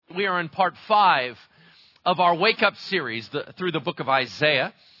We are in part 5 of our Wake Up series through the book of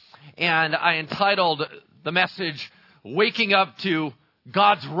Isaiah. And I entitled the message, Waking Up to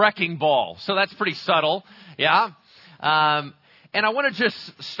God's Wrecking Ball. So that's pretty subtle, yeah? And I want to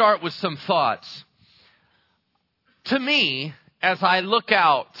just start with some thoughts. To me, as I look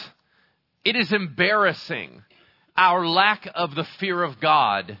out, it is embarrassing our lack of the fear of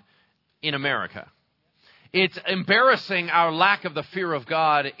God in America. It's embarrassing our lack of the fear of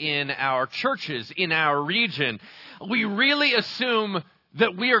God in our churches, in our region. We really assume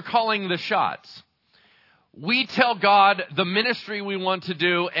that we are calling the shots. We tell God the ministry we want to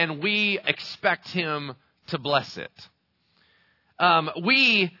do, and we expect Him to bless it.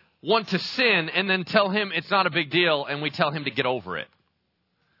 We want to sin and then tell Him it's not a big deal, and we tell Him to get over it.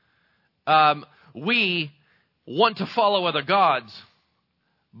 We want to follow other gods,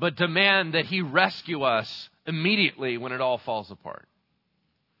 but demand that He rescue us immediately when it all falls apart.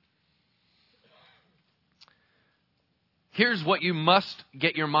 Here's what you must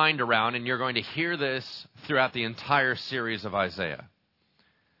get your mind around, and you're going to hear this throughout the entire series of Isaiah.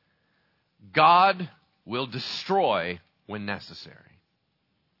 God will destroy when necessary.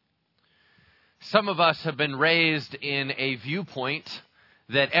 Some of us have been raised in a viewpoint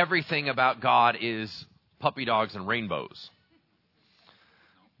that everything about God is puppy dogs and rainbows.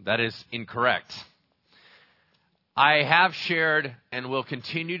 That is incorrect. I have shared and will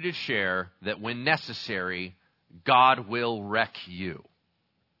continue to share that when necessary, God will wreck you.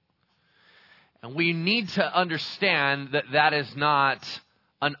 And we need to understand that that is not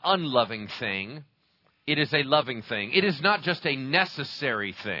an unloving thing. It is a loving thing. It is not just a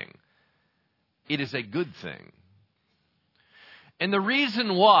necessary thing. It is a good thing. And the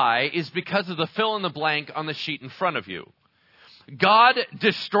reason why is because of the fill in the blank on the sheet in front of you. God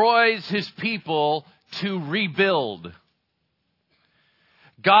destroys His people to rebuild.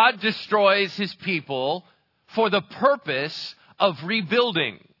 God destroys His people for the purpose of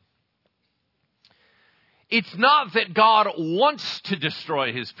rebuilding. It's not that God wants to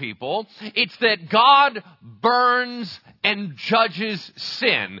destroy His people. It's that God burns and judges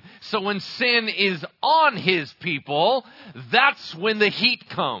sin. So when sin is on His people, that's when the heat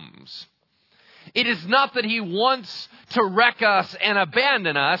comes. It is not that He wants to wreck us and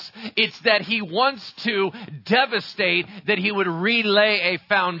abandon us. It's that He wants to devastate, that He would relay a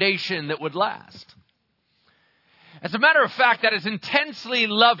foundation that would last. As a matter of fact, that is intensely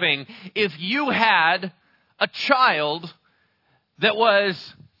loving. If you had a child that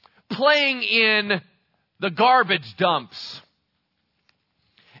was playing in the garbage dumps,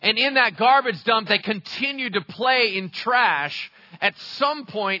 and in that garbage dump they continued to play in trash, at some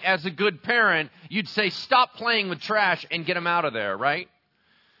point as a good parent, you'd say, stop playing with trash and get them out of there, right?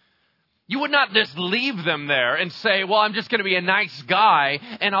 You would not just leave them there and say, well, I'm just going to be a nice guy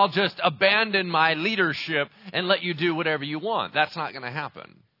and I'll just abandon my leadership and let you do whatever you want. That's not going to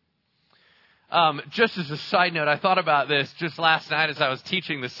happen. Just as a side note, I thought about this just last night as I was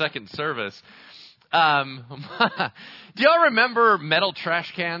teaching the second service. Do y'all remember metal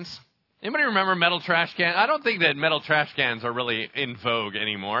trash cans? Anybody remember metal trash cans? I don't think that metal trash cans are really in vogue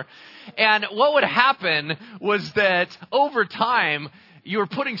anymore. And what would happen was that over time, you were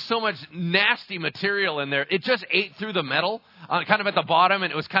putting so much nasty material in there, it just ate through the metal, kind of at the bottom,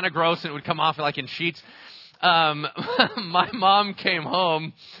 and it was kind of gross, and it would come off like in sheets. My mom came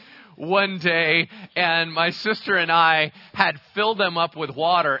home one day, and my sister and I had filled them up with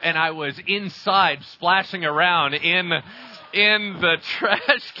water, and I was inside splashing around in the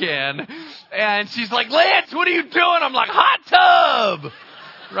trash can, and she's like, Lance, what are you doing? I'm like, hot tub,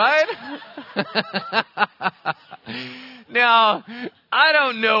 right? Now, I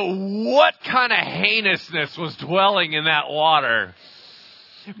don't know what kind of heinousness was dwelling in that water,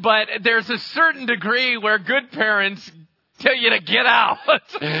 but there's a certain degree where good parents tell you to get out,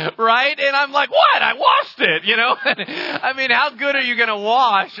 right? And I'm like, what? I washed it, you know? I mean, how good are you going to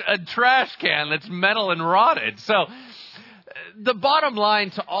wash a trash can that's metal and rotted? So the bottom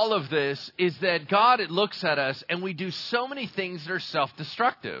line to all of this is that God looks at us and we do so many things that are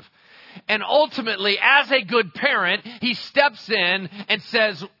self-destructive. And ultimately, as a good parent, He steps in and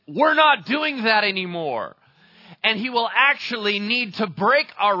says, we're not doing that anymore. And He will actually need to break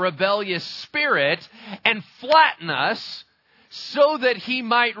our rebellious spirit and flatten us so that He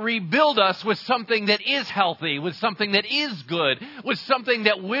might rebuild us with something that is healthy, with something that is good, with something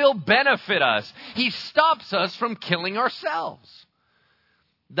that will benefit us. He stops us from killing ourselves.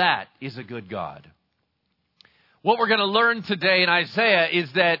 That is a good God. What we're going to learn today in Isaiah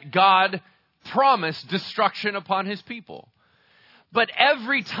is that God promised destruction upon His people. But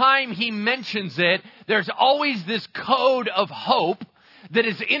every time He mentions it, there's always this code of hope that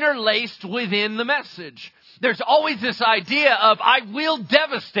is interlaced within the message. There's always this idea of, I will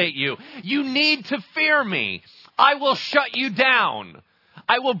devastate you. You need to fear me. I will shut you down.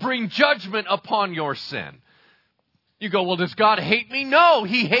 I will bring judgment upon your sin. You go, well, does God hate me? No,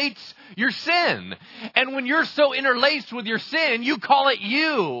 He hates your sin. And when you're so interlaced with your sin, you call it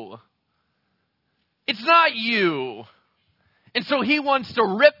you. It's not you. And so He wants to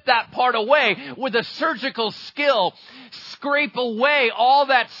rip that part away with a surgical skill, scrape away all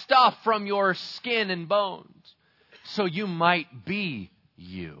that stuff from your skin and bones so you might be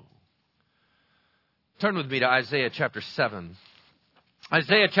you. Turn with me to Isaiah chapter 7.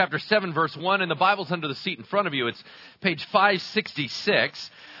 Isaiah chapter 7 verse 1, and the Bible's under the seat in front of you. It's page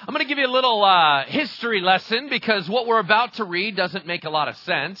 566. I'm going to give you a little history lesson because what we're about to read doesn't make a lot of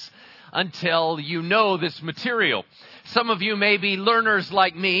sense until you know this material. Some of you may be learners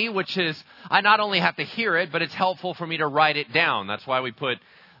like me, which is, I not only have to hear it, but it's helpful for me to write it down. That's why we put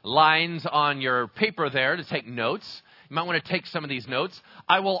lines on your paper there to take notes. You might want to take some of these notes.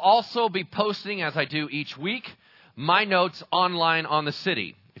 I will also be posting, as I do each week, my notes online on the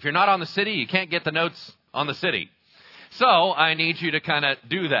city. If you're not on the city, you can't get the notes on the city. So I need you to kind of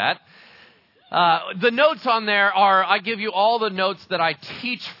do that. The notes on there are, I give you all the notes that I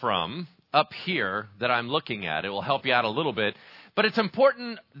teach from up here that I'm looking at. It will help you out a little bit. But it's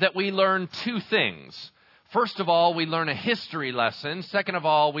important that we learn two things. First of all, we learn a history lesson. Second of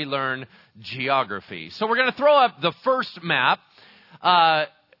all, we learn geography. So we're going to throw up the first map,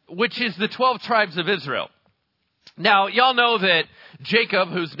 which is the 12 tribes of Israel. Now, y'all know that Jacob,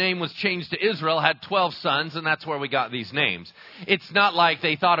 whose name was changed to Israel, had 12 sons, and that's where we got these names. It's not like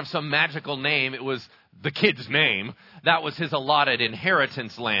they thought of some magical name. It was the kid's name. That was his allotted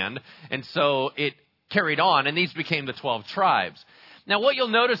inheritance land. And so it carried on, and these became the 12 tribes. Now, what you'll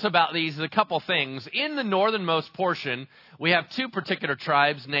notice about these is a couple things. In the northernmost portion, we have two particular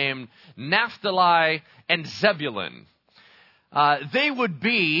tribes named Naphtali and Zebulun. They would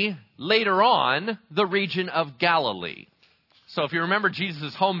be, later on, the region of Galilee. So if you remember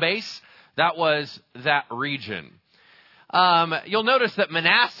Jesus' home base, that was that region. You'll notice that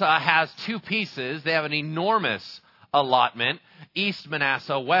Manasseh has two pieces. They have an enormous allotment, East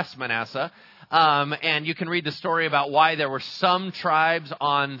Manasseh, West Manasseh. And you can read the story about why there were some tribes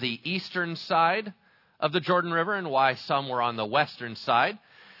on the eastern side of the Jordan River and why some were on the western side.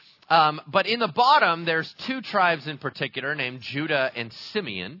 But in the bottom, there's two tribes in particular named Judah and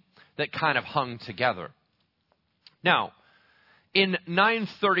Simeon that kind of hung together. Now, in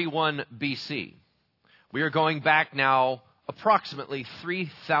 931 BC, we are going back now approximately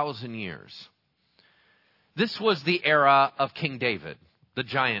 3,000 years. This was the era of King David, the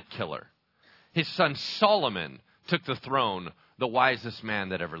giant killer. His son Solomon took the throne, the wisest man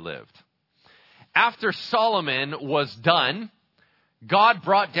that ever lived. After Solomon was done, God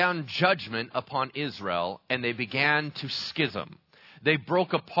brought down judgment upon Israel, and they began to schism. They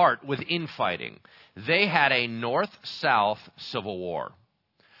broke apart with infighting. They had a north-south civil war.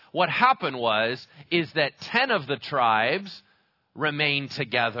 What happened is that 10 of the tribes remained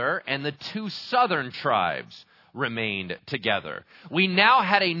together, and the two southern tribes remained together. We now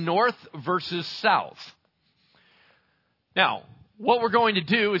had a north versus south. Now, what we're going to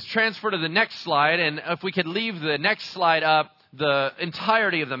do is transfer to the next slide, and if we could leave the next slide up, the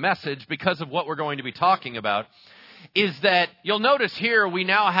entirety of the message, because of what we're going to be talking about, is that you'll notice here we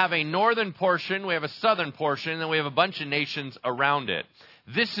now have a northern portion, we have a southern portion, and we have a bunch of nations around it.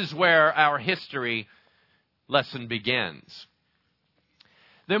 This is where our history lesson begins.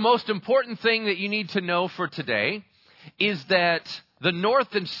 The most important thing that you need to know for today is that the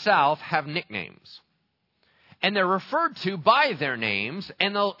north and south have nicknames. And they're referred to by their names,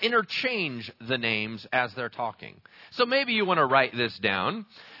 and they'll interchange the names as they're talking. So maybe you want to write this down.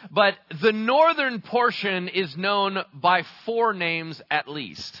 But the northern portion is known by 4 names at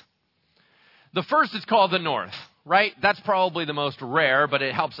least. The first is called the north, right? That's probably the most rare, but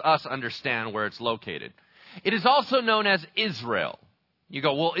it helps us understand where it's located. It is also known as Israel. You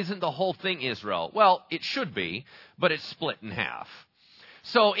go, well, isn't the whole thing Israel? Well, it should be, but it's split in half.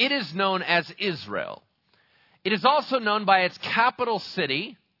 So it is known as Israel. It is also known by its capital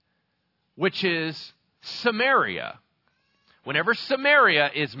city, which is Samaria. Whenever Samaria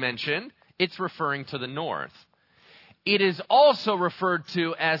is mentioned, it's referring to the north. It is also referred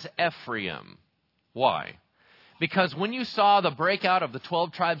to as Ephraim. Why? Because when you saw the breakout of the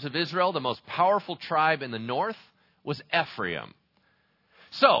 12 tribes of Israel, the most powerful tribe in the north was Ephraim.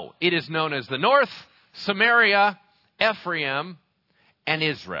 So, it is known as the north, Samaria, Ephraim, and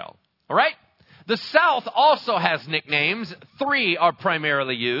Israel. All right? The south also has nicknames. 3 are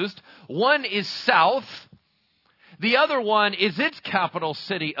primarily used. One is south. The other one is its capital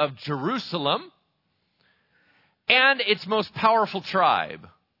city of Jerusalem and its most powerful tribe,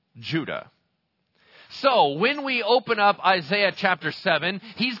 Judah. So when we open up Isaiah chapter 7,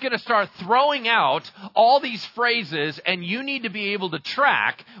 he's going to start throwing out all these phrases, and you need to be able to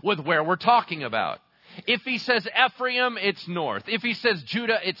track with where we're talking about. If he says Ephraim, it's north. If he says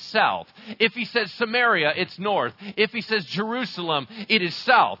Judah, it's south. If he says Samaria, it's north. If he says Jerusalem, it is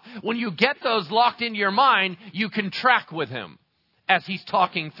south. When you get those locked into your mind, you can track with him as he's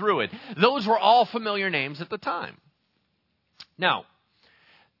talking through it. Those were all familiar names at the time. Now,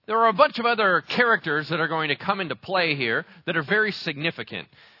 there are a bunch of other characters that are going to come into play here that are very significant.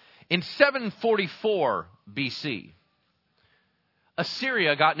 In 744 BC,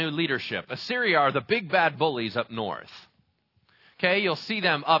 Assyria got new leadership. Assyria are the big bad bullies up north. Okay, you'll see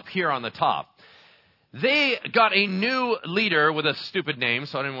them up here on the top. They got a new leader with a stupid name,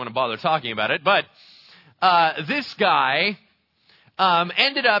 so I didn't want to bother talking about it. But this guy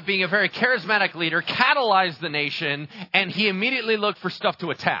ended up being a very charismatic leader, catalyzed the nation, and he immediately looked for stuff to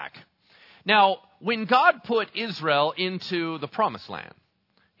attack. Now, when God put Israel into the promised land,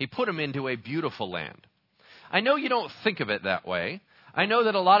 he put them into a beautiful land. I know you don't think of it that way. I know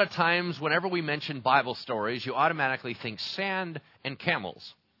that a lot of times whenever we mention Bible stories, you automatically think sand and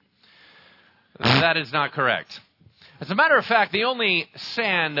camels. That is not correct. As a matter of fact, the only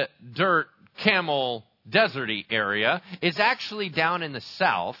sand, dirt, camel, deserty area is actually down in the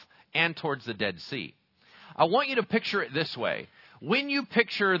south and towards the Dead Sea. I want you to picture it this way. When you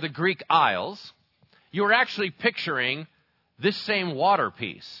picture the Greek Isles, you're actually picturing this same water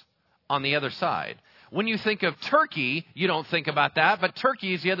piece on the other side. When you think of Turkey, you don't think about that, but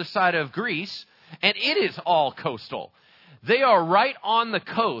Turkey is the other side of Greece, and it is all coastal. They are right on the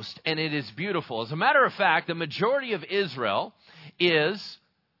coast, and it is beautiful. As a matter of fact, the majority of Israel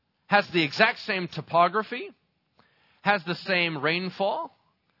has the exact same topography, has the same rainfall,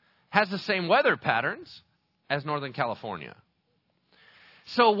 has the same weather patterns as Northern California.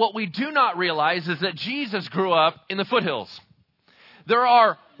 So what we do not realize is that Jesus grew up in the foothills. There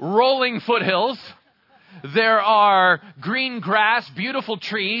are rolling foothills. There are green grass, beautiful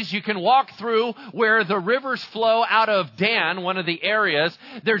trees. You can walk through where the rivers flow out of Dan, one of the areas.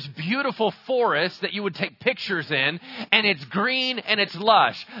 There's beautiful forests that you would take pictures in, and it's green and it's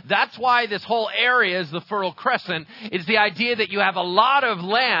lush. That's why this whole area is the Fertile Crescent. It's the idea that you have a lot of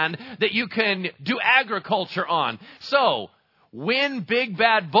land that you can do agriculture on. So, when big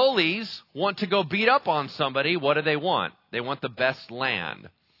bad bullies want to go beat up on somebody, what do they want? They want the best land.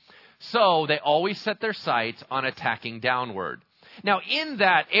 So they always set their sights on attacking downward. Now, in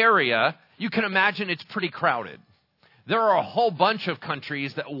that area, you can imagine it's pretty crowded. There are a whole bunch of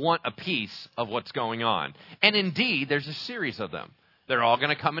countries that want a piece of what's going on. And indeed, there's a series of them. They're all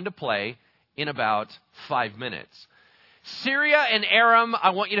going to come into play in about 5 minutes. Syria and Aram, I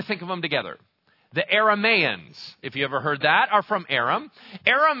want you to think of them together. The Arameans, if you ever heard that, are from Aram.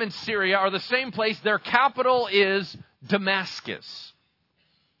 Aram and Syria are the same place. Their capital is Damascus.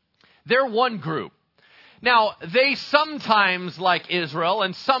 They're one group. Now, they sometimes like Israel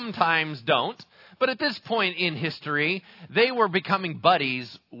and sometimes don't. But at this point in history, they were becoming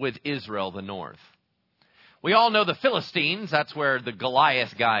buddies with Israel, the north. We all know the Philistines. That's where the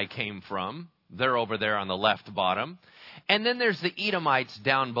Goliath guy came from. They're over there on the left bottom. And then there's the Edomites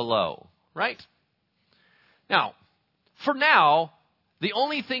down below, right? Now, for now, the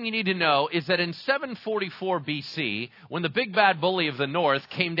only thing you need to know is that in 744 BC, when the big bad bully of the north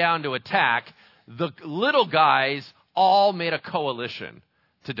came down to attack, the little guys all made a coalition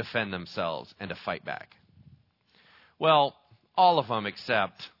to defend themselves and to fight back. Well, all of them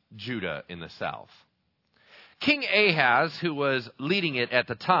except Judah in the south. King Ahaz, who was leading it at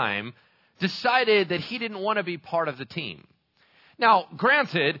the time, decided that he didn't want to be part of the team. Now,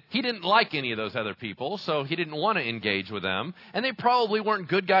 granted, he didn't like any of those other people, so he didn't want to engage with them, and they probably weren't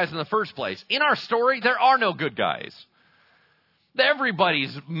good guys in the first place. In our story, there are no good guys.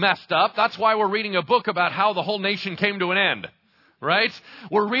 Everybody's messed up. That's why we're reading a book about how the whole nation came to an end, right?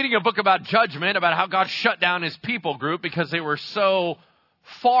 We're reading a book about judgment, about how God shut down his people group because they were so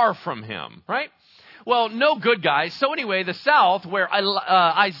far from him, right? Well, no good guys. So anyway, the south, where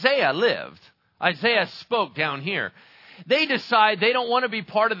Isaiah lived, Isaiah spoke down here. They decide they don't want to be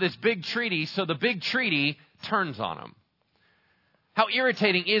part of this big treaty, so the big treaty turns on them. How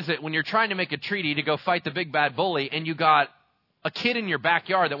irritating is it when you're trying to make a treaty to go fight the big bad bully and you got a kid in your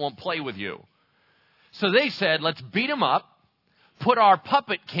backyard that won't play with you? So they said, let's beat him up, put our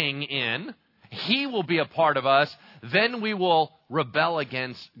puppet king in, he will be a part of us, then we will rebel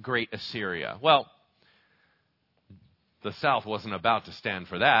against great Assyria. Well, the south wasn't about to stand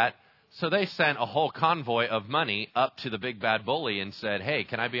for that. So they sent a whole convoy of money up to the big bad bully and said, hey,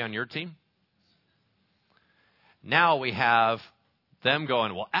 can I be on your team? Now we have them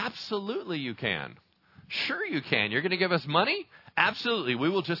going, well, absolutely you can. Sure you can. You're going to give us money? Absolutely. We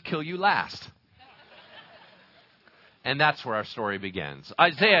will just kill you last. And that's where our story begins.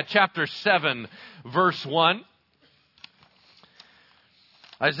 Isaiah chapter 7, verse 1.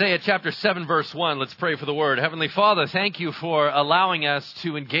 Isaiah chapter 7, verse 1. Let's pray for the word. Heavenly Father, thank you for allowing us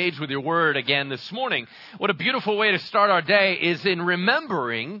to engage with your word again this morning. What a beautiful way to start our day is in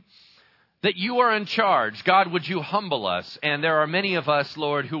remembering that you are in charge. God, would you humble us? And there are many of us,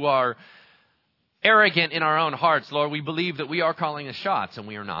 Lord, who are arrogant in our own hearts. Lord, we believe that we are calling the shots, and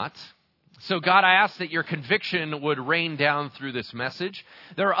we are not. So, God, I ask that your conviction would rain down through this message.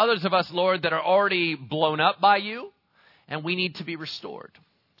 There are others of us, Lord, that are already blown up by you, and we need to be restored.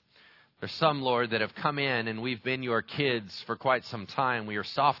 There's some, Lord, that have come in, and we've been your kids for quite some time. We are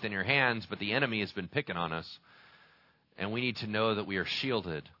soft in your hands, but the enemy has been picking on us. And we need to know that we are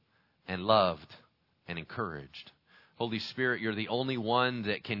shielded and loved and encouraged. Holy Spirit, you're the only one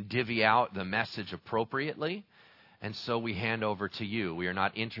that can divvy out the message appropriately. And so we hand over to you. We are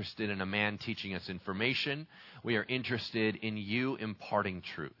not interested in a man teaching us information. We are interested in you imparting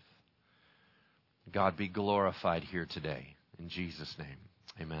truth. God, be glorified here today. In Jesus' name,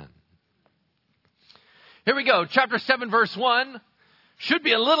 amen. Here we go. Chapter 7, verse 1. Should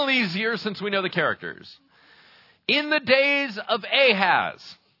be a little easier since we know the characters. In the days of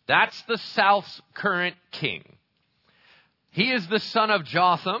Ahaz, that's the South's current king. He is the son of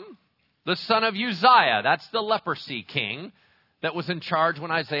Jotham, the son of Uzziah. That's the leprosy king that was in charge when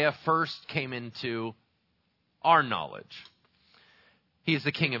Isaiah first came into our knowledge. He is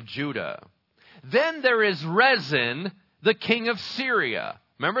the king of Judah. Then there is Rezin, the king of Syria.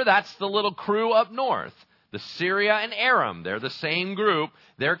 Remember, that's the little crew up north. The Syria and Aram, they're the same group.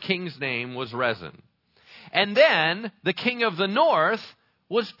 Their king's name was Rezin. And then the king of the north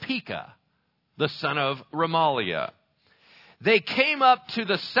was Pekah, the son of Remaliah. They came up to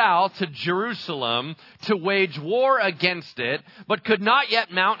the south, to Jerusalem, to wage war against it, but could not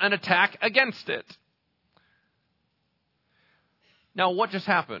yet mount an attack against it. Now, what just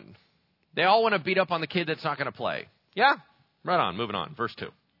happened? They all want to beat up on the kid that's not going to play. Yeah? Right on, moving on. Verse 2.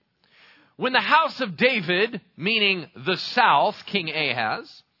 When the house of David, meaning the south, King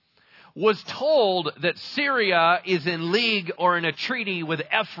Ahaz, was told that Syria is in league or in a treaty with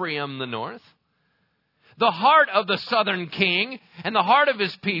Ephraim the north, the heart of the southern king and the heart of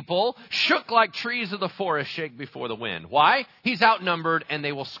his people shook like trees of the forest shake before the wind. Why? He's outnumbered and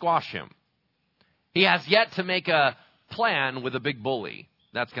they will squash him. He has yet to make a plan with a big bully.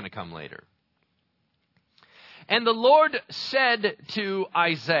 That's going to come later. And the Lord said to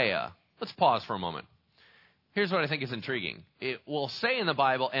Isaiah, let's pause for a moment. Here's what I think is intriguing. It will say in the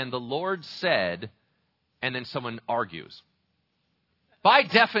Bible, and the Lord said, and then someone argues. By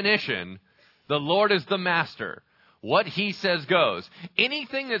definition, the Lord is the master. What he says goes.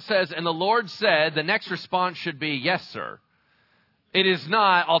 Anything that says, and the Lord said, the next response should be, yes, sir. It is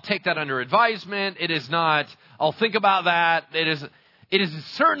not, I'll take that under advisement. It is not, I'll think about that. It is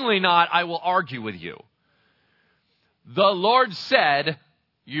certainly not, I will argue with you. The Lord said,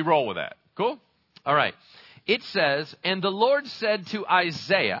 you roll with that. Cool? All right. It says, and the Lord said to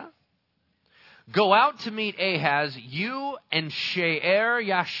Isaiah, go out to meet Ahaz, you and She'er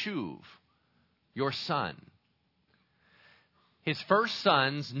Yashuv, your son. His first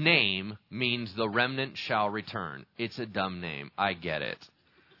son's name means the remnant shall return. It's a dumb name. I get it.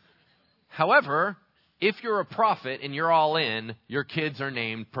 However, if you're a prophet and you're all in, your kids are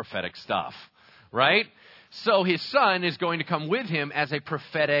named prophetic stuff, right? So his son is going to come with him as a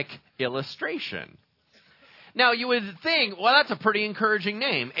prophetic illustration. Now, you would think, well, that's a pretty encouraging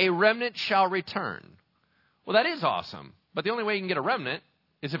name. A remnant shall return. Well, that is awesome. But the only way you can get a remnant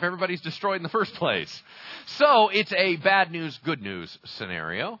is if everybody's destroyed in the first place. So it's a bad news, good news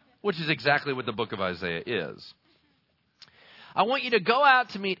scenario, which is exactly what the book of Isaiah is. I want you to go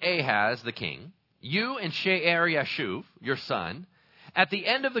out to meet Ahaz, the king, you and She'er Yashuv, your son, at the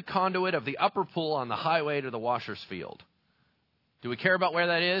end of the conduit of the upper pool on the highway to the washer's field. Do we care about where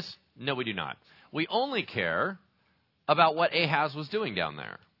that is? No, we do not. We only care about what Ahaz was doing down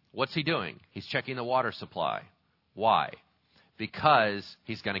there. What's he doing? He's checking the water supply. Why? Because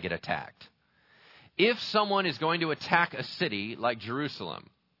he's going to get attacked. If someone is going to attack a city like Jerusalem,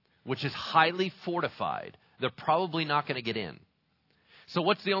 which is highly fortified, they're probably not going to get in. So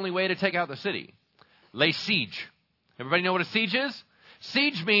what's the only way to take out the city? Lay siege. Everybody know what a siege is?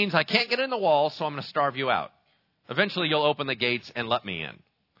 Siege means I can't get in the wall, so I'm going to starve you out. Eventually you'll open the gates and let me in.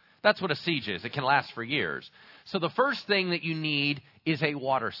 That's what a siege is. It can last for years. So the first thing that you need is a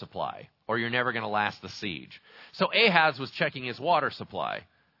water supply, or you're never going to last the siege. So Ahaz was checking his water supply.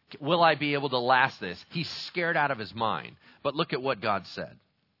 Will I be able to last this? He's scared out of his mind. But look at what God said.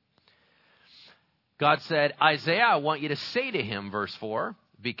 God said, Isaiah, I want you to say to him, verse 4,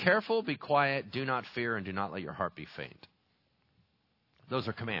 be careful, be quiet, do not fear, and do not let your heart be faint. Those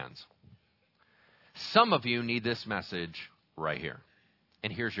are commands. Some of you need this message right here.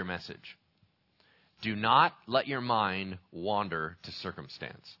 And here's your message. Do not let your mind wander to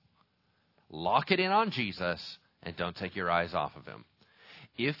circumstance. Lock it in on Jesus and don't take your eyes off of him.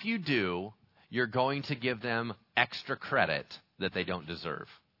 If you do, you're going to give them extra credit that they don't deserve.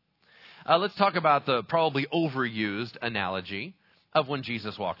 Let's talk about the probably overused analogy of when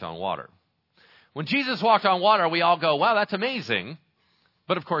Jesus walked on water. When Jesus walked on water, we all go, wow, that's amazing.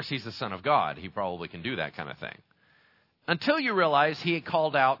 But of course, he's the Son of God. He probably can do that kind of thing. Until you realize he had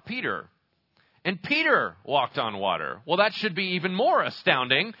called out Peter. And Peter walked on water. Well, that should be even more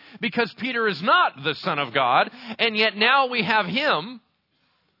astounding because Peter is not the Son of God. And yet now we have him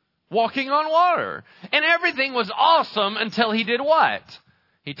walking on water. And everything was awesome until he did what?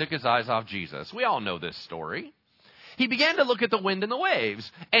 He took his eyes off Jesus. We all know this story. He began to look at the wind and the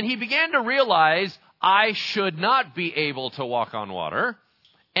waves. And he began to realize, I should not be able to walk on water.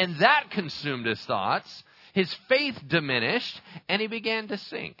 And that consumed his thoughts. His faith diminished. And he began to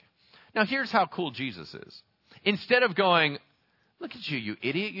sink. Now, here's how cool Jesus is. Instead of going, look at you, you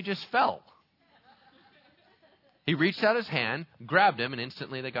idiot, you just fell. He reached out his hand, grabbed him, and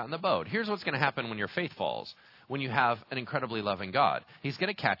instantly they got in the boat. Here's what's going to happen when your faith falls, when you have an incredibly loving God. He's going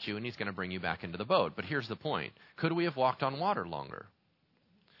to catch you, and he's going to bring you back into the boat. But here's the point. Could we have walked on water longer?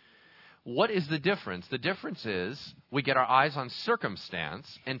 What is the difference? The difference is we get our eyes on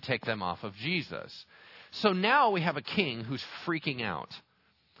circumstance and take them off of Jesus. So now we have a king who's freaking out.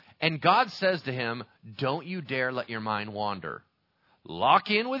 And God says to him, don't you dare let your mind wander. Lock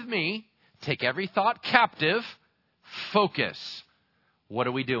in with me. Take every thought captive. Focus. What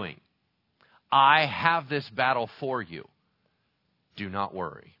are we doing? I have this battle for you. Do not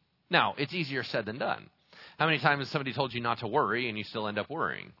worry. Now, it's easier said than done. How many times has somebody told you not to worry and you still end up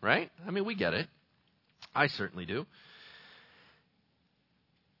worrying, right? I mean, we get it. I certainly do.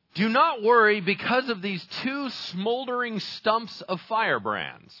 Do not worry because of these two smoldering stumps of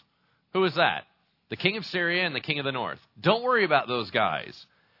firebrands. Who is that? The king of Syria and the king of the north. Don't worry about those guys.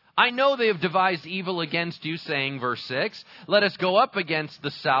 I know they have devised evil against you, saying, verse 6, let us go up against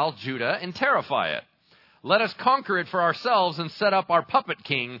the south, Judah, and terrify it. Let us conquer it for ourselves and set up our puppet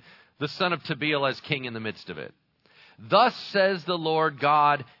king, the son of Tabeel, as king in the midst of it. Thus says the Lord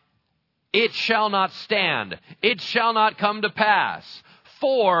God, it shall not stand. It shall not come to pass.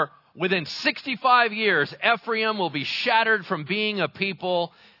 For within 65 years, Ephraim will be shattered from being a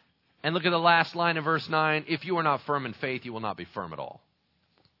people. And look at the last line of verse 9. If you are not firm in faith, you will not be firm at all.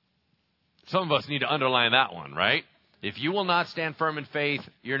 Some of us need to underline that one, right? If you will not stand firm in faith,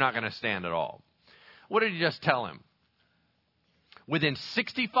 you're not going to stand at all. What did he just tell him? Within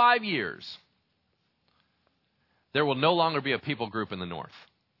 65 years, there will no longer be a people group in the north.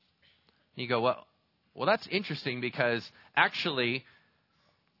 You go, well, that's interesting because actually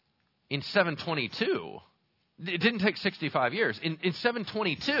in 722, it didn't take 65 years. In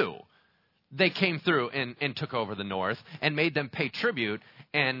 722, they came through and took over the north and made them pay tribute.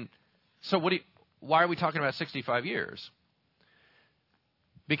 And so why are we talking about 65 years?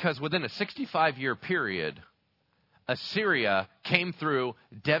 Because within a 65-year period, Assyria came through,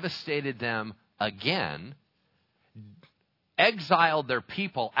 devastated them again, exiled their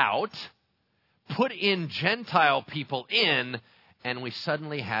people out, put in Gentile people in, and we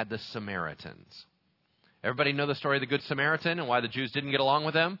suddenly had the Samaritans. Everybody know the story of the Good Samaritan and why the Jews didn't get along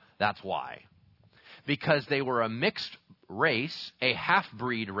with them? That's why. Because they were a mixed race, a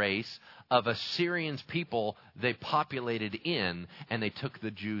half-breed race of Assyrians people they populated in, and they took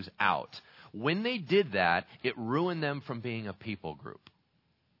the Jews out. When they did that, it ruined them from being a people group.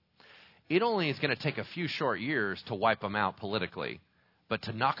 It only is going to take a few short years to wipe them out politically. But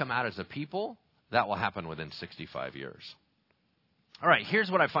to knock them out as a people, that will happen within 65 years. All right, here's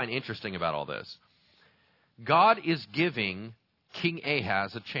what I find interesting about all this. God is giving King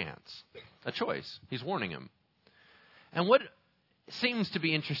Ahaz a chance, a choice. He's warning him. And what seems to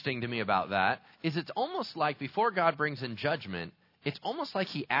be interesting to me about that is it's almost like before God brings in judgment, it's almost like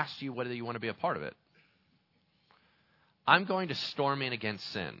he asks you whether you want to be a part of it. I'm going to storm in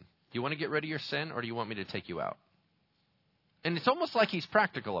against sin. Do you want to get rid of your sin, or do you want me to take you out? And it's almost like he's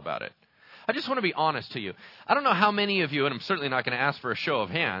practical about it. I just want to be honest to you. I don't know how many of you, and I'm certainly not going to ask for a show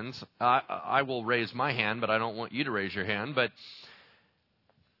of hands. I will raise my hand, but I don't want you to raise your hand. But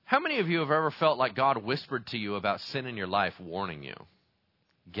How many of you have ever felt like God whispered to you about sin in your life, warning you?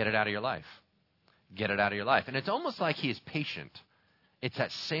 Get it out of your life. Get it out of your life. And it's almost like he is patient. It's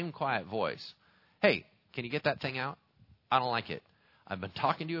that same quiet voice. Hey, can you get that thing out? I don't like it. I've been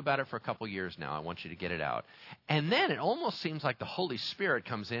talking to you about it for a couple years now. I want you to get it out. And then it almost seems like the Holy Spirit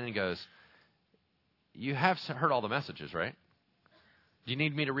comes in and goes, you have heard all the messages, right? Do you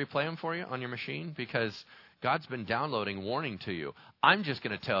need me to replay them for you on your machine? Because God's been downloading warning to you. I'm just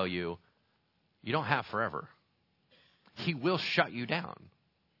going to tell you, you don't have forever. He will shut you down.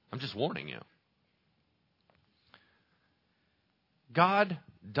 I'm just warning you. God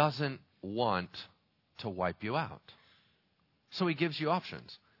doesn't want to wipe you out. So he gives you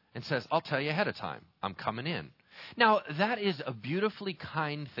options and says, I'll tell you ahead of time. I'm coming in. Now, that is a beautifully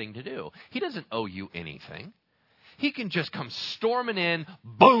kind thing to do. He doesn't owe you anything. He can just come storming in,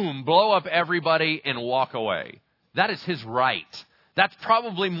 boom, blow up everybody and walk away. That is his right. That's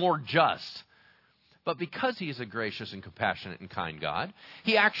probably more just. But because he is a gracious and compassionate and kind God,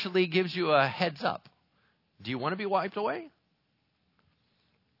 he actually gives you a heads up. Do you want to be wiped away?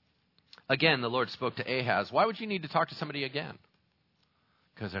 Again, the Lord spoke to Ahaz. Why would you need to talk to somebody again?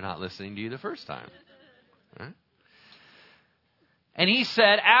 Because they're not listening to you the first time. Right? And he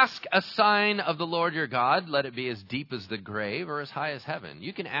said, ask a sign of the Lord your God. Let it be as deep as the grave or as high as heaven.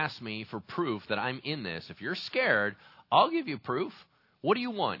 You can ask me for proof that I'm in this. If you're scared, I'll give you proof. What do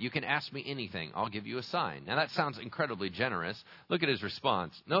you want? You can ask me anything. I'll give you a sign. Now that sounds incredibly generous. Look at his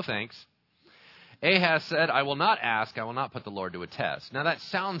response. No thanks. Ahaz said, I will not ask. I will not put the Lord to a test. Now that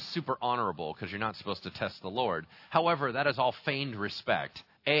sounds super honorable because you're not supposed to test the Lord. However, that is all feigned respect.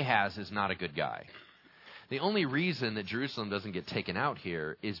 Ahaz is not a good guy. The only reason that Jerusalem doesn't get taken out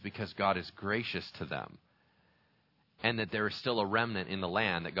here is because God is gracious to them and that there is still a remnant in the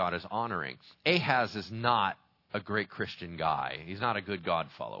land that God is honoring. Ahaz is not a great Christian guy. He's not a good God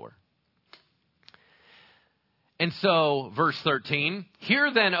follower. And so, verse 13,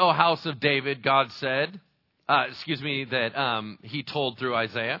 hear then, O house of David, God said, he told through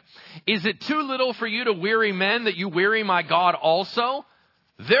Isaiah, is it too little for you to weary men that you weary my God also?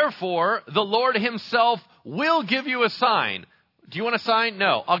 Therefore, the Lord himself will give you a sign. Do you want a sign?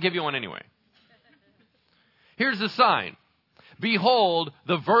 No, I'll give you one anyway. Here's the sign. Behold,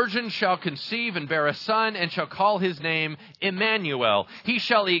 the virgin shall conceive and bear a son and shall call his name Emmanuel. He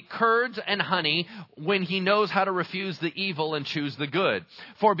shall eat curds and honey when he knows how to refuse the evil and choose the good.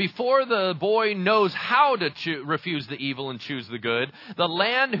 For before the boy knows how to refuse the evil and choose the good, the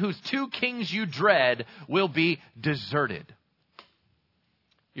land whose two kings you dread will be deserted.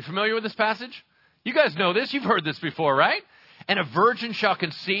 You familiar with this passage? You guys know this. You've heard this before, right? And a virgin shall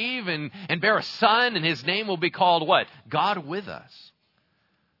conceive and bear a son, and his name will be called what? God with us.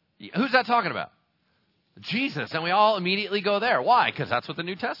 Who's that talking about? Jesus. And we all immediately go there. Why? Because that's what the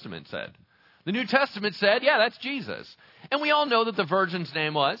New Testament said. The New Testament said, yeah, that's Jesus. And we all know that the virgin's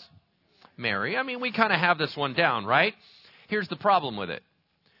name was Mary. I mean, we kind of have this one down, right? Here's the problem with it.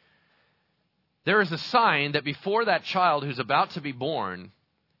 There is a sign that before that child who's about to be born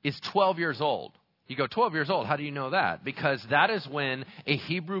is 12 years old. You go, 12 years old, how do you know that? Because that is when a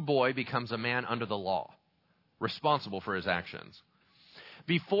Hebrew boy becomes a man under the law, responsible for his actions.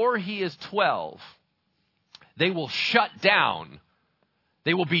 Before he is 12, they will shut down.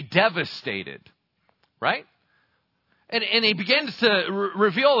 They will be devastated, right? And he begins to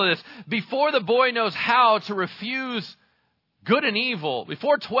reveal this. Before the boy knows how to refuse good and evil,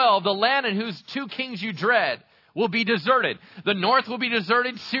 before 12, the land in whose two kings you dread will be deserted. The north will be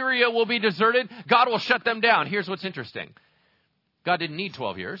deserted. Syria will be deserted. God will shut them down. Here's what's interesting. God didn't need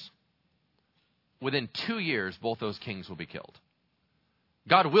 12 years. Within 2 years, both those kings will be killed.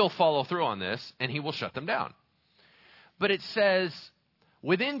 God will follow through on this, and he will shut them down. But it says,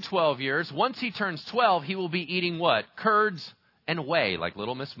 within 12 years, once he turns 12, he will be eating what? Curds and whey, like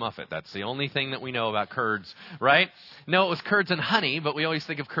Little Miss Muffet. That's the only thing that we know about curds, right? No, it was curds and honey, but we always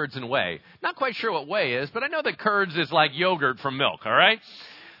think of curds and whey. Not quite sure what whey is, but I know that curds is like yogurt from milk, all right?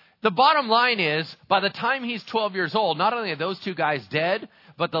 The bottom line is, by the time he's 12 years old, not only are those two guys dead,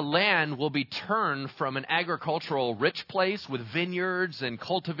 but the land will be turned from an agricultural rich place with vineyards and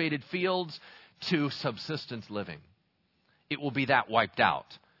cultivated fields to subsistence living. It will be that wiped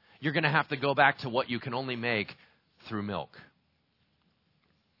out. You're going to have to go back to what you can only make through milk.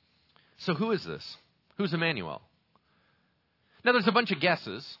 So who is this? Who's Emmanuel? Now, there's a bunch of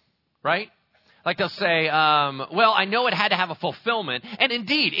guesses, right? Like they'll say, well, I know it had to have a fulfillment. And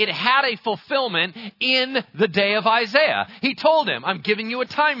indeed, it had a fulfillment in the day of Isaiah. He told him, I'm giving you a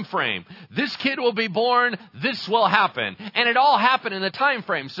time frame. This kid will be born. This will happen. And it all happened in the time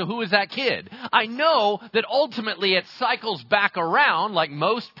frame. So who is that kid? I know that ultimately it cycles back around, like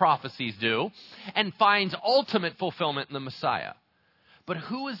most prophecies do, and finds ultimate fulfillment in the Messiah. But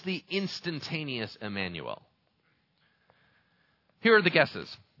who is the instantaneous Emmanuel? Here are the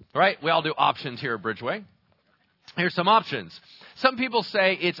guesses. Right? We all do options here at Bridgeway. Here's some options. Some people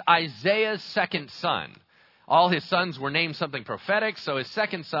say it's Isaiah's second son. All his sons were named something prophetic, so his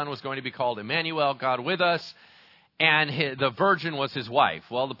second son was going to be called Emmanuel, God with us, and the virgin was his wife.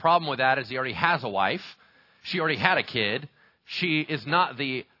 Well, the problem with that is he already has a wife. She already had a kid. She is not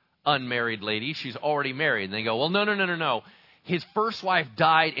the unmarried lady. She's already married. And they go, well, no. His first wife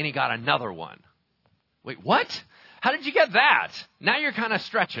died and he got another one. Wait, what? How did you get that? Now you're kind of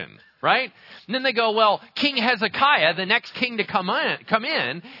stretching, right? And then they go, well, King Hezekiah, the next king to come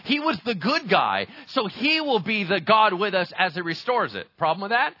in, he was the good guy. So he will be the God with us as he restores it. Problem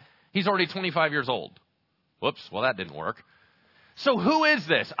with that? He's already 25 years old. Whoops, well, that didn't work. So who is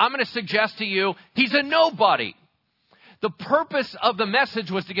this? I'm going to suggest to you, he's a nobody. The purpose of the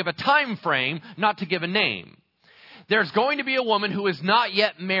message was to give a time frame, not to give a name. There's going to be a woman who is not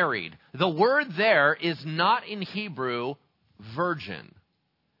yet married. The word there is not in Hebrew, virgin.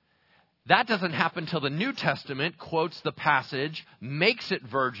 That doesn't happen till the New Testament quotes the passage, makes it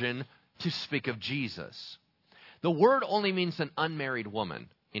virgin to speak of Jesus. The word only means an unmarried woman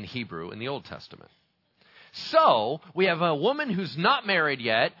in Hebrew in the Old Testament. So, we have a woman who's not married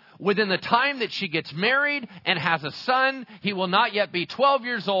yet. Within the time that she gets married and has a son, he will not yet be 12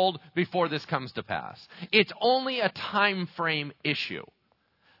 years old before this comes to pass. It's only a time frame issue.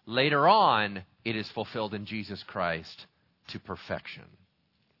 Later on, it is fulfilled in Jesus Christ to perfection.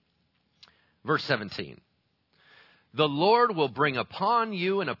 Verse 17. The Lord will bring upon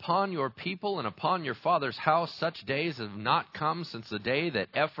you and upon your people and upon your father's house such days as have not come since the day that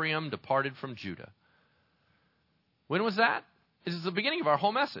Ephraim departed from Judah. When was that? This is the beginning of our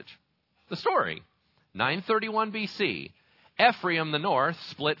whole message. The story. 931 BC. Ephraim, the north,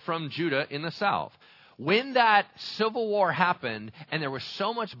 split from Judah in the south. When that civil war happened and there was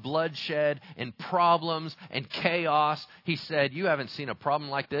so much bloodshed and problems and chaos, he said, you haven't seen a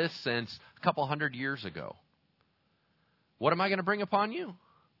problem like this since a couple hundred years ago. What am I going to bring upon you?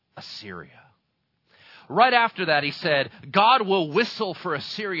 Assyria. Right after that, he said, God will whistle for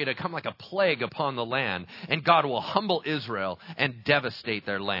Assyria to come like a plague upon the land, and God will humble Israel and devastate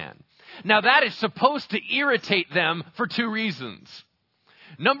their land. Now, that is supposed to irritate them for two reasons.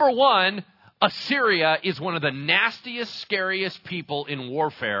 Number one, Assyria is one of the nastiest, scariest people in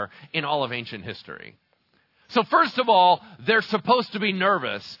warfare in all of ancient history. So first of all, they're supposed to be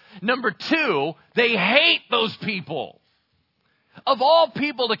nervous. Number two, they hate those people. Of all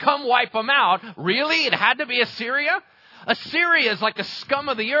people to come wipe them out, really? It had to be Assyria? Assyria is like the scum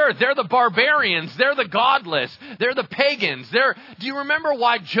of the earth. They're the barbarians. They're the godless. They're the pagans. Do you remember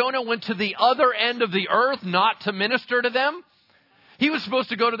why Jonah went to the other end of the earth not to minister to them? He was supposed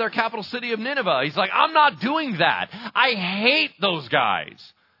to go to their capital city of Nineveh. He's like, I'm not doing that. I hate those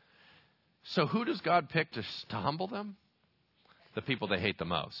guys. So who does God pick to humble them? The people they hate the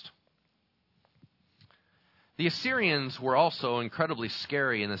most. The Assyrians were also incredibly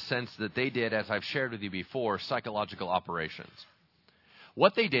scary in the sense that they did, as I've shared with you before, psychological operations.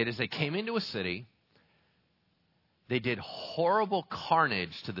 What they did is they came into a city. They did horrible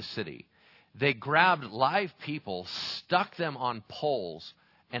carnage to the city. They grabbed live people, stuck them on poles,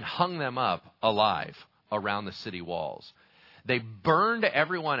 and hung them up alive around the city walls. They burned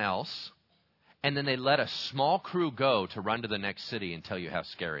everyone else, and then they let a small crew go to run to the next city and tell you how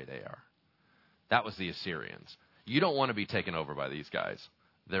scary they are. That was the Assyrians. You don't want to be taken over by these guys.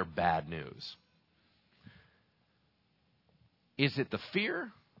 They're bad news. Is it the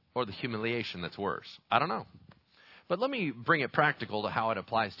fear or the humiliation that's worse? I don't know. But let me bring it practical to how it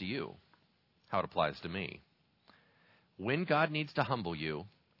applies to you, how it applies to me. When God needs to humble you,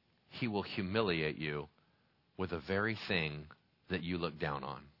 he will humiliate you with the very thing that you look down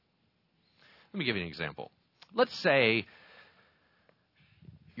on. Let me give you an example. Let's say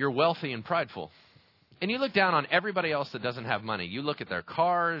you're wealthy and prideful, and you look down on everybody else that doesn't have money. You look at their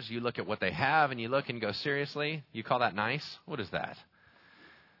cars, you look at what they have, and you look and go, seriously? You call that nice? What is that?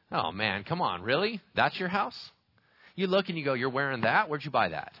 Oh, man, come on, really? That's your house? You look and you go, you're wearing that? Where'd you buy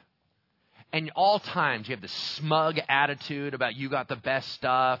that? And all times you have this smug attitude about you got the best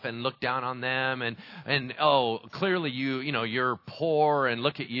stuff and look down on them and oh, clearly you're poor and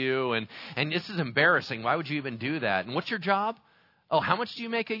look at you and this is embarrassing. Why would you even do that? And what's your job? Oh, how much do you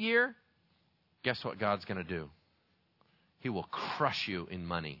make a year? guess what God's going to do? He will crush you in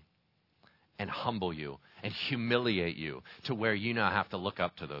money and humble you and humiliate you to where you now have to look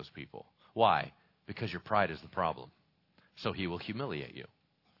up to those people. Why? Because your pride is the problem. So he will humiliate you.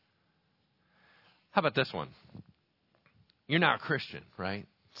 How about this one? You're not a Christian, right?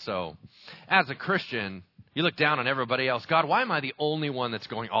 So as a Christian, you look down on everybody else. God, why am I the only one that's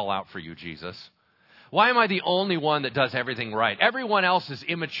going all out for you, Jesus? Why am I the only one that does everything right? Everyone else is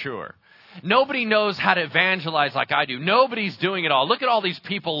immature. Nobody knows how to evangelize like I do. Nobody's doing it all. Look at all these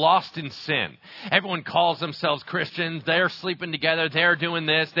people lost in sin. Everyone calls themselves Christians. They're sleeping together. They're doing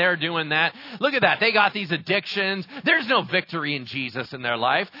this. They're doing that. Look at that. They got these addictions. There's no victory in Jesus in their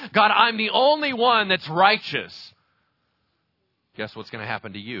life. God, I'm the only one that's righteous. Guess what's going to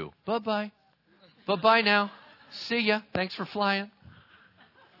happen to you? Bye-bye. Bye-bye now. See ya. Thanks for flying.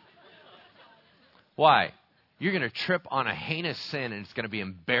 Why? You're going to trip on a heinous sin and it's going to be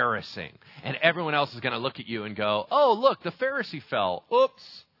embarrassing. And everyone else is going to look at you and go, oh, look, the Pharisee fell.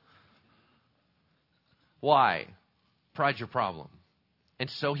 Oops. Why? Pride's your problem.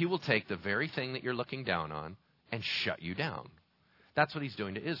 And so he will take the very thing that you're looking down on and shut you down. That's what he's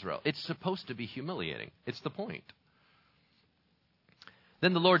doing to Israel. It's supposed to be humiliating. It's the point.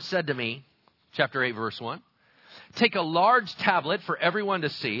 Then the Lord said to me, chapter 8, verse 1, take a large tablet for everyone to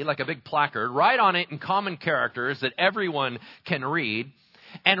see, like a big placard. Write on it in common characters that everyone can read.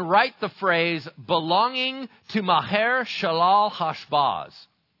 And write the phrase, belonging to Maher Shalal Hashbaz.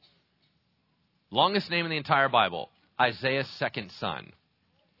 Longest name in the entire Bible. Isaiah's second son.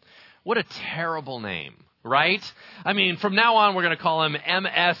 What a terrible name, right? I mean, from now on, we're going to call him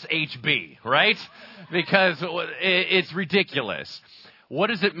MSHB, right? Because it's ridiculous. What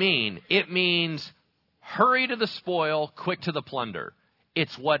does it mean? It means hurry to the spoil, quick to the plunder.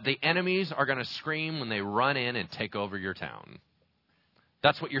 It's what the enemies are going to scream when they run in and take over your town.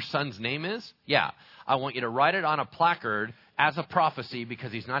 That's what your son's name is? Yeah. I want you to write it on a placard as a prophecy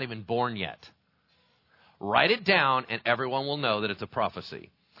because he's not even born yet. Write it down and everyone will know that it's a prophecy.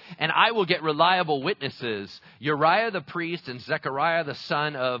 And I will get reliable witnesses, Uriah the priest and Zechariah the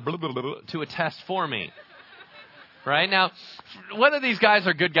son of blah, blah, blah, blah, to attest for me. Right? Now, whether these guys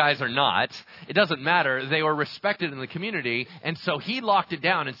are good guys or not, it doesn't matter. They were respected in the community. And so he locked it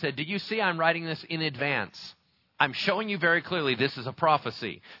down and said, do you see I'm writing this in advance? I'm showing you very clearly this is a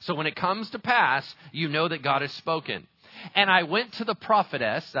prophecy. So when it comes to pass, you know that God has spoken. And I went to the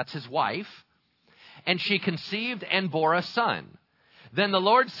prophetess, that's his wife, and she conceived and bore a son. Then the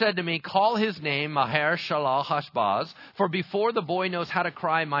Lord said to me, call his name Maher Shalal Hashbaz, for before the boy knows how to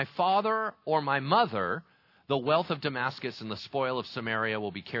cry, my father or my mother, the wealth of Damascus and the spoil of Samaria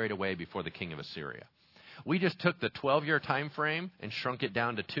will be carried away before the king of Assyria. We just took the 12-year time frame and shrunk it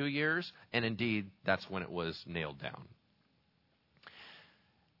down to 2 years, and indeed, that's when it was nailed down.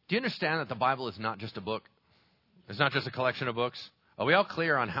 Do you understand that the Bible is not just a book? It's not just a collection of books? Are we all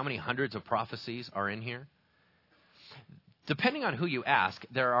clear on how many hundreds of prophecies are in here? Depending on who you ask,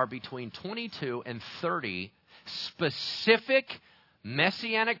 there are between 22 and 30 specific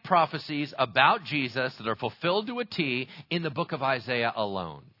messianic prophecies about Jesus that are fulfilled to a T in the book of Isaiah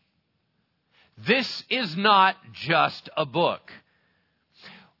alone. This is not just a book.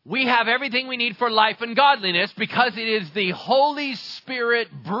 We have everything we need for life and godliness because it is the Holy Spirit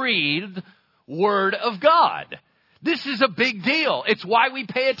breathed Word of God. This is a big deal. It's why we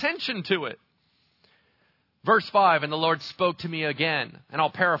pay attention to it. Verse 5, and the Lord spoke to me again, and I'll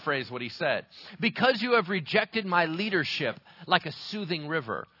paraphrase what he said. Because you have rejected my leadership like a soothing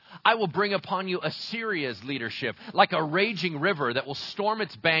river, I will bring upon you Assyria's leadership like a raging river that will storm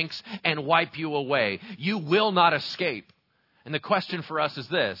its banks and wipe you away. You will not escape. And the question for us is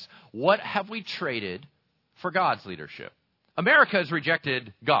this: what have we traded for God's leadership? America has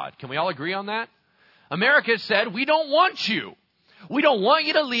rejected God. Can we all agree on that? America has said, we don't want you. We don't want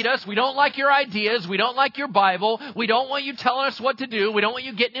you to lead us. We don't like your ideas. We don't like your Bible. We don't want you telling us what to do. We don't want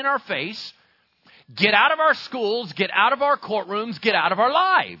you getting in our face. Get out of our schools. Get out of our courtrooms. Get out of our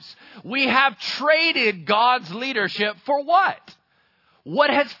lives. We have traded God's leadership for what? What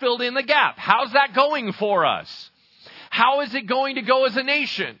has filled in the gap? How's that going for us? How is it going to go as a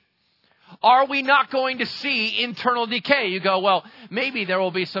nation? Are we not going to see internal decay? You go, well, maybe there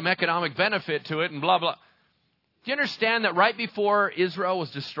will be some economic benefit to it and blah, blah. Do you understand that right before Israel was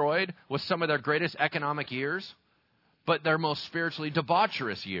destroyed was some of their greatest economic years, but their most spiritually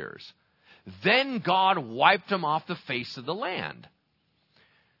debaucherous years? Then God wiped them off the face of the land.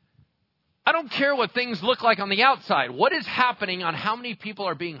 I don't care what things look like on the outside. What is happening on how many people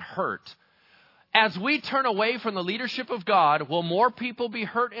are being hurt? As we turn away from the leadership of God, will more people be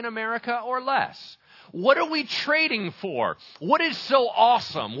hurt in America or less? What are we trading for? What is so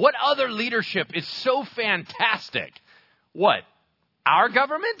awesome? What other leadership is so fantastic? What? Our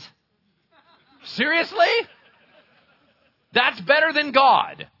government? Seriously? That's better than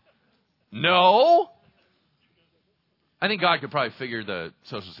God. No. I think God could probably figure the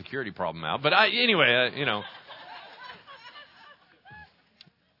Social Security problem out. But anyway.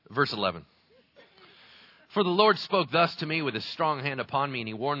 Verse 11. For the Lord spoke thus to me with his strong hand upon me, and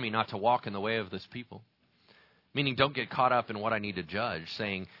he warned me not to walk in the way of this people. Meaning, don't get caught up in what I need to judge,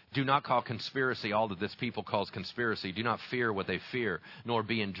 saying, do not call conspiracy all that this people calls conspiracy. Do not fear what they fear, nor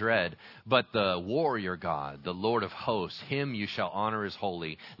be in dread. But the warrior God, the Lord of hosts, him you shall honor as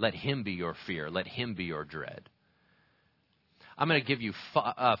holy. Let him be your fear. Let him be your dread. I'm going to give you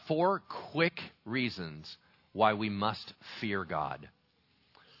 4 quick reasons why we must fear God.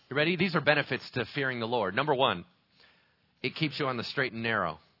 You ready? These are benefits to fearing the Lord. Number 1, it keeps you on the straight and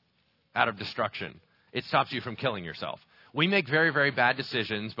narrow, out of destruction. It stops you from killing yourself. We make very, very bad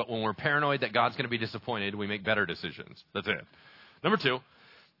decisions, but when we're paranoid that God's going to be disappointed, we make better decisions. That's it. Number 2,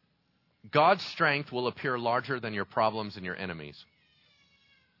 God's strength will appear larger than your problems and your enemies.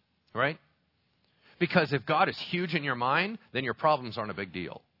 Right? Because if God is huge in your mind, then your problems aren't a big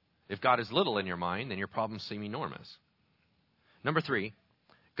deal. If God is little in your mind, then your problems seem enormous. Number 3,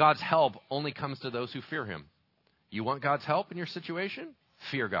 God's help only comes to those who fear him. You want God's help in your situation?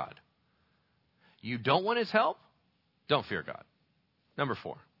 Fear God. You don't want his help? Don't fear God. Number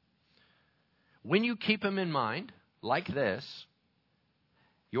 4, when you keep him in mind, like this,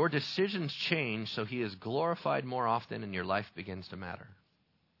 your decisions change so he is glorified more often and your life begins to matter.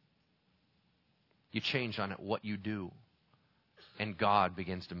 You change on what you do, and God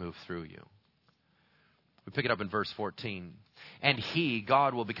begins to move through you. We pick it up in verse 14. And he,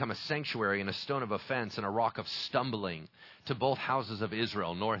 God, will become a sanctuary and a stone of offense and a rock of stumbling to both houses of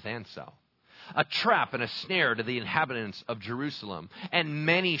Israel, north and south. A trap and a snare to the inhabitants of Jerusalem. And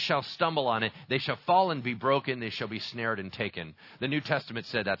many shall stumble on it. They shall fall and be broken. They shall be snared and taken. The New Testament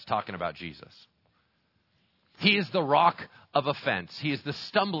said that's talking about Jesus. He is the rock of offense. He is the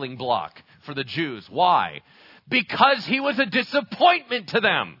stumbling block for the Jews. Why? Because he was a disappointment to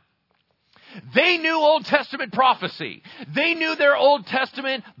them. They knew Old Testament prophecy. They knew their Old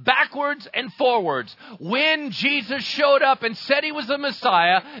Testament backwards and forwards. When Jesus showed up and said he was the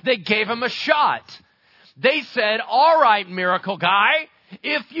Messiah, they gave him a shot. They said, all right, miracle guy,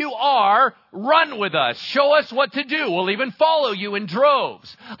 if you are, run with us. Show us what to do. We'll even follow you in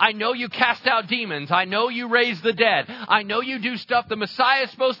droves. I know you cast out demons. I know you raise the dead. I know you do stuff the Messiah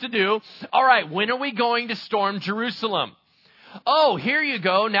is supposed to do. All right, when are we going to storm Jerusalem? Oh, here you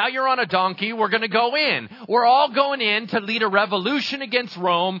go. Now you're on a donkey. We're going to go in. We're all going in to lead a revolution against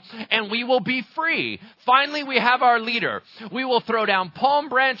Rome, and we will be free. Finally, we have our leader. We will throw down palm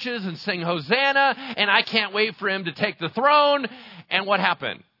branches and sing Hosanna, and I can't wait for him to take the throne. And what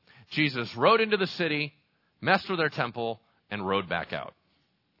happened? Jesus rode into the city, messed with their temple, and rode back out.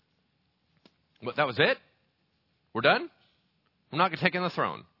 What, that was it? We're done? We're not going to take in the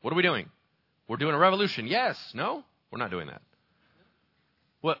throne. What are we doing? We're doing a revolution. Yes. No? We're not doing that.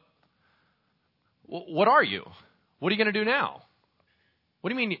 What are you? What are you going to do now? What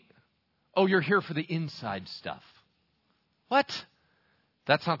do you mean? Oh, you're here for the inside stuff. What?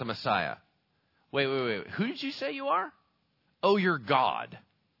 That's not the Messiah. Wait. Who did you say you are? Oh, you're God.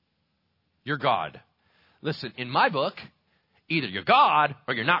 You're God. Listen, in my book, either you're God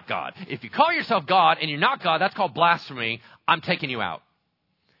or you're not God. If you call yourself God and you're not God, that's called blasphemy. I'm taking you out.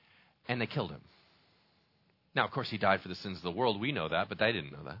 And they killed him. Now, of course, he died for the sins of the world. We know that, but they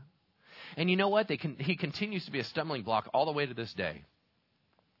didn't know that. And you know what? He continues to be a stumbling block all the way to this day.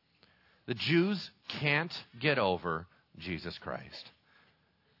 The Jews can't get over Jesus Christ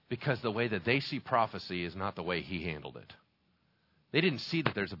because the way that they see prophecy is not the way he handled it. They didn't see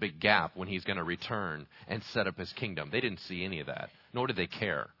that there's a big gap when he's going to return and set up his kingdom. They didn't see any of that, nor did they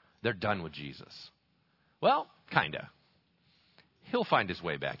care. They're done with Jesus. Well, kind of. He'll find his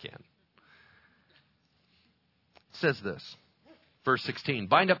way back in. It says this. Verse 16,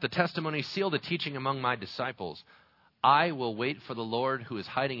 bind up the testimony, seal the teaching among my disciples. I will wait for the Lord who is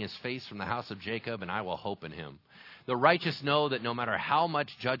hiding his face from the house of Jacob, and I will hope in him. The righteous know that no matter how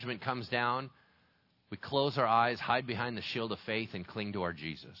much judgment comes down, we close our eyes, hide behind the shield of faith, and cling to our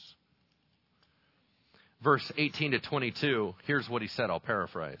Jesus. Verse 18 to 22, here's what he said. I'll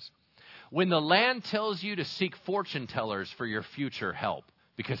paraphrase. When the land tells you to seek fortune tellers for your future help,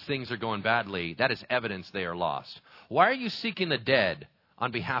 because things are going badly, that is evidence they are lost. Why are you seeking the dead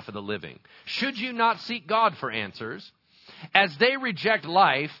on behalf of the living? Should you not seek God for answers? As they reject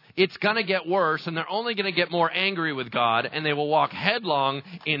life, it's going to get worse, and they're only going to get more angry with God, and they will walk headlong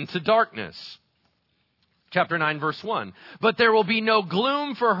into darkness. Chapter 9, verse 1. But there will be no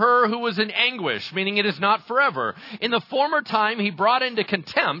gloom for her who was in anguish, meaning it is not forever. In the former time he brought into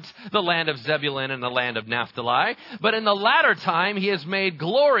contempt the land of Zebulun and the land of Naphtali. But in the latter time he has made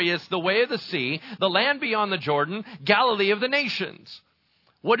glorious the way of the sea, the land beyond the Jordan, Galilee of the nations.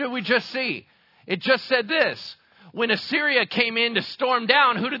 What did we just see? It just said this. When Assyria came in to storm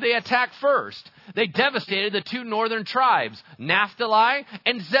down, who did they attack first? They devastated the two northern tribes, Naphtali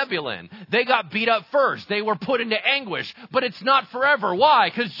and Zebulun. They got beat up first. They were put into anguish. But it's not forever. Why?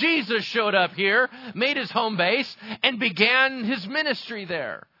 Because Jesus showed up here, made his home base, and began his ministry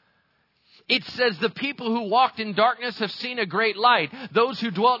there. It says the people who walked in darkness have seen a great light. Those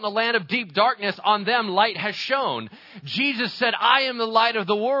who dwelt in the land of deep darkness, on them light has shone. Jesus said, I am the light of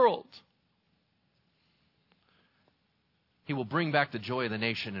the world. He will bring back the joy of the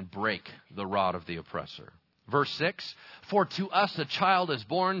nation and break the rod of the oppressor. Verse 6, for to us a child is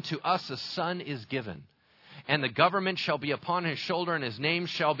born, to us a son is given. And the government shall be upon his shoulder, and his name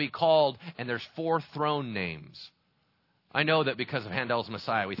shall be called, and there's 4 throne names. I know that because of Handel's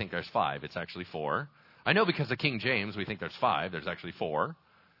Messiah, we think there's 5. It's actually 4. I know because of King James, we think there's 5. There's actually 4.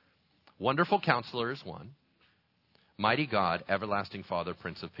 Wonderful Counselor is 1. Mighty God, Everlasting Father,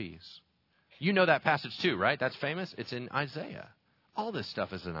 Prince of Peace. You know that passage too, right? That's famous. It's in Isaiah. All this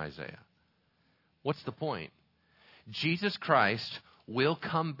stuff is in Isaiah. What's the point? Jesus Christ will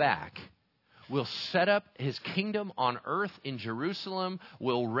come back, will set up his kingdom on earth in Jerusalem,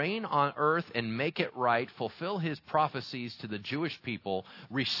 will reign on earth and make it right, fulfill his prophecies to the Jewish people,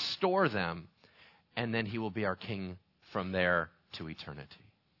 restore them, and then he will be our king from there to eternity.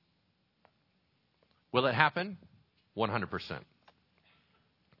 Will it happen? 100%.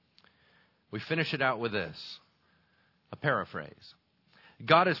 We finish it out with this, a paraphrase.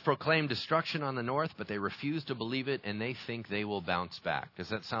 God has proclaimed destruction on the north, but they refuse to believe it, and they think they will bounce back. Does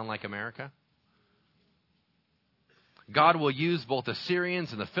that sound like America? God will use both the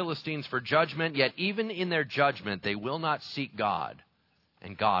Syrians and the Philistines for judgment, yet even in their judgment, they will not seek God,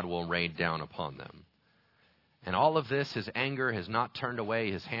 and God will rain down upon them. And all of this, his anger has not turned away.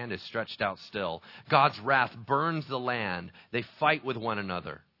 His hand is stretched out still. God's wrath burns the land. They fight with one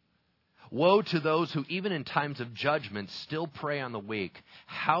another. Woe to those who, even in times of judgment, still prey on the weak.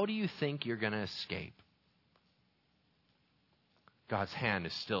 How do you think you're going to escape? God's hand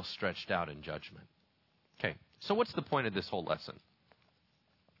is still stretched out in judgment. Okay, so what's the point of this whole lesson?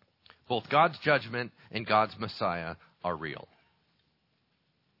 Both God's judgment and God's Messiah are real.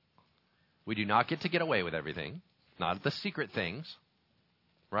 We do not get to get away with everything, not the secret things,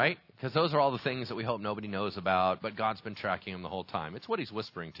 right? Because those are all the things that we hope nobody knows about, but God's been tracking them the whole time. It's what he's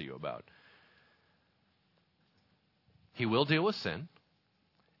whispering to you about. He will deal with sin,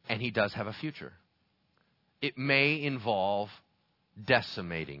 and he does have a future. It may involve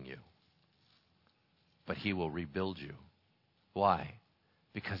decimating you, but he will rebuild you. Why?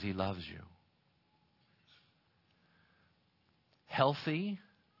 Because he loves you. Healthy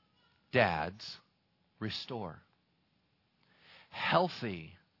dads restore.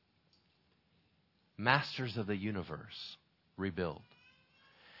 Healthy masters of the universe rebuild.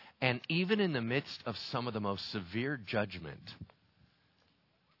 And even in the midst of some of the most severe judgment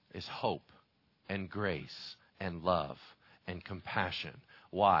is hope and grace and love and compassion.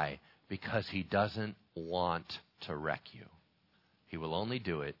 Why? Because he doesn't want to wreck you. He will only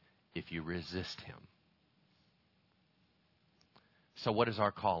do it if you resist him. So what is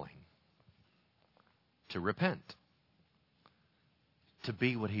our calling? To repent. To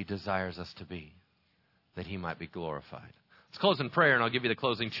be what he desires us to be, that he might be glorified. Let's close in prayer, and I'll give you the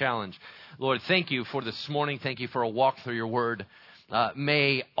closing challenge. Lord, thank you for this morning. Thank you for a walk through your word.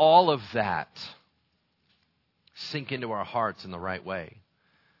 May all of that sink into our hearts in the right way.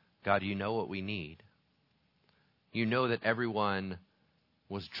 God, you know what we need. You know that everyone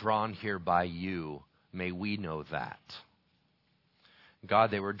was drawn here by you. May we know that.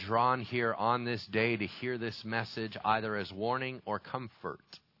 God, they were drawn here on this day to hear this message either as warning or comfort.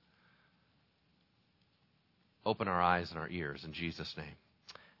 Open our eyes and our ears in Jesus' name.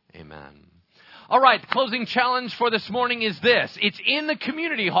 Amen. All right, the closing challenge for this morning is this. It's in the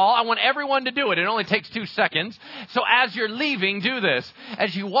community hall. I want everyone to do it. It only takes 2 seconds. So as you're leaving, do this.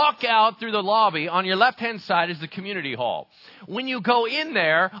 As you walk out through the lobby, on your left-hand side is the community hall. When you go in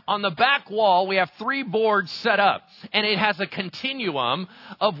there, on the back wall, we have 3 boards set up. And it has a continuum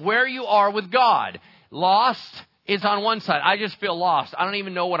of where you are with God. Lost is on one side. I just feel lost. I don't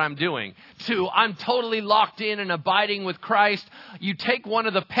even know what I'm doing. 2, I'm totally locked in and abiding with Christ. You take one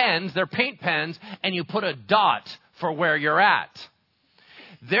of the pens, they're paint pens, and you put a dot for where you're at.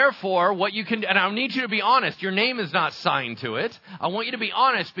 Therefore, what you can, and I need you to be honest, your name is not signed to it. I want you to be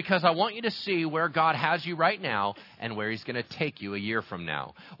honest because I want you to see where God has you right now and where he's going to take you a year from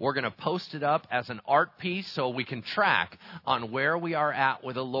now. We're going to post it up as an art piece so we can track on where we are at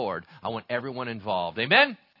with the Lord. I want everyone involved. Amen?